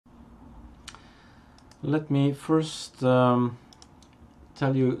Let me first tell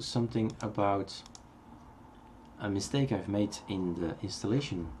you something about a mistake I've made in the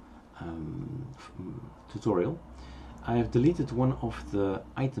installation tutorial. I have deleted one of the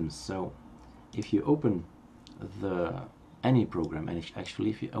items. So if you open any program, and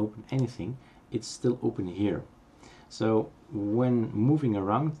actually if you open anything, it's still open here. So when moving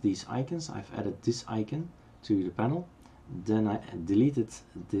around these icons, I've added this icon to the panel, then I deleted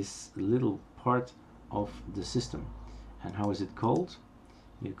this little part of the system. And how is it called?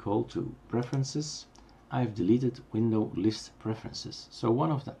 You call to preferences. I've deleted window list preferences. So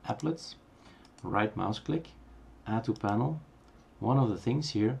one of the applets, right mouse click, add to panel. One of the things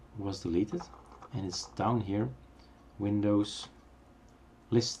here was deleted, and it's down here, Windows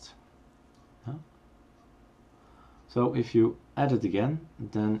list. So if you add it again,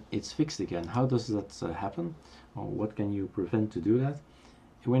 then it's fixed again. How does that happen? Or what can you prevent to do that?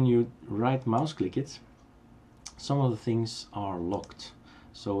 When you right mouse click it, some of the things are locked.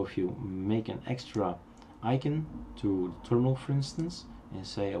 So if you make an extra icon to the terminal, for instance, and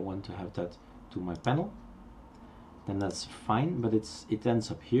say I want to have that to my panel, then that's fine, but it ends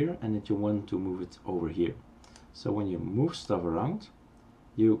up here, and that you want to move it over here. So when you move stuff around,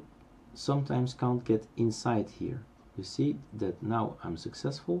 you sometimes can't get inside here. You see that now I'm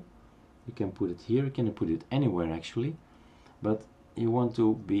successful. You can put it here, you can put it anywhere actually, but you want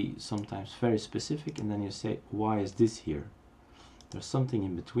to be sometimes very specific, and then you say, why is this here? There's something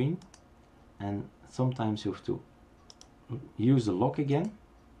in between, and sometimes you have to use the lock again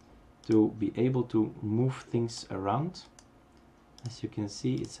to be able to move things around. As you can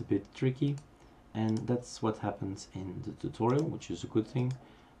see, it's a bit tricky, and that's what happens in the tutorial, which is a good thing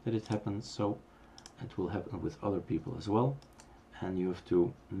that it happens. So it will happen with other people as well, and you have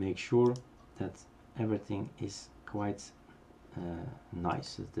to make sure that everything is quite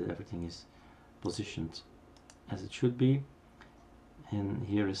nice, that everything is positioned as it should be. And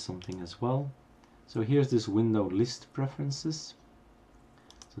here is something as well. So here's this window list preferences.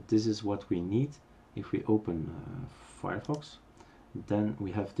 So this is what we need. If we open Firefox, then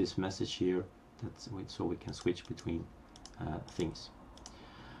we have this message here so we can switch between things.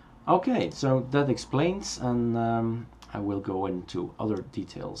 Okay, so that explains, and I will go into other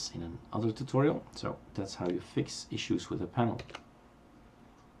details in another tutorial. So that's how you fix issues with a panel.